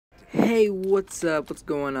Hey, what's up? What's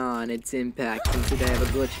going on? It's Impact, and today I have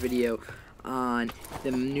a glitch video on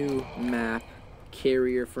the new map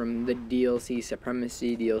carrier from the DLC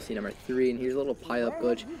Supremacy, DLC number 3. And here's a little pile-up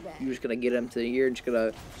glitch. You're just gonna get him to here, and just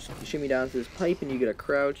gonna shimmy down to this pipe, and you gotta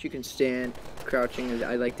crouch. You can stand. Crouching,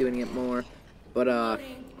 I like doing it more, but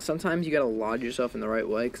sometimes you gotta lodge yourself in the right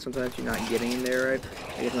way, because sometimes you're not getting in there right.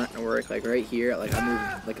 Like it's not gonna work. Like right here, like I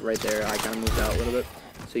moved, like right there, I kind of moved out a little bit.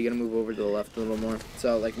 So you gotta move over to the left a little more.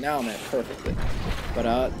 So like now I'm at it perfectly.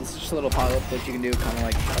 But this is just a little pile-up glitch you can do, kind of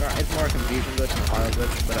like, I don't know, it's more a confusion glitch than a pile-up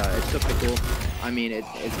glitch, but it's still pretty cool. I mean,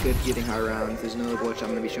 it's good getting high rounds. There's another glitch I'm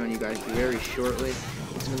gonna be showing you guys very shortly.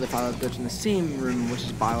 It's another pile-up glitch in the same room, which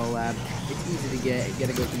is Bio Lab. It's easy to get. You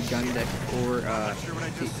gotta go through gun deck or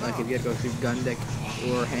like if you gotta go through gun deck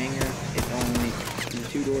or hangar, it's only the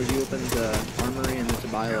 2 doors you open, the armory and there's a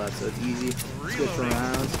Bio Lab, so it's easy. Switch for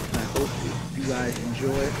rounds, and I hope you guys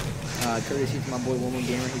enjoy it. Courtesy to my boy Woman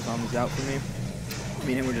Gamer, he found this out for me.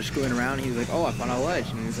 Me and him were just screwing around, and he was like, "Oh, I found a ledge,"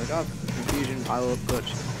 and he was like, "Oh, confusion, pile-up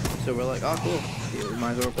glitch." So we're like, "Oh, cool. Yeah, we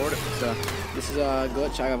might as well record it." So this is a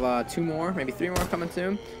glitch. I have 2 more, maybe 3 more coming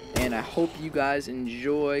soon, and I hope you guys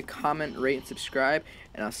enjoy. Comment, rate, and subscribe,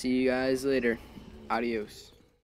 and I'll see you guys later. Adios.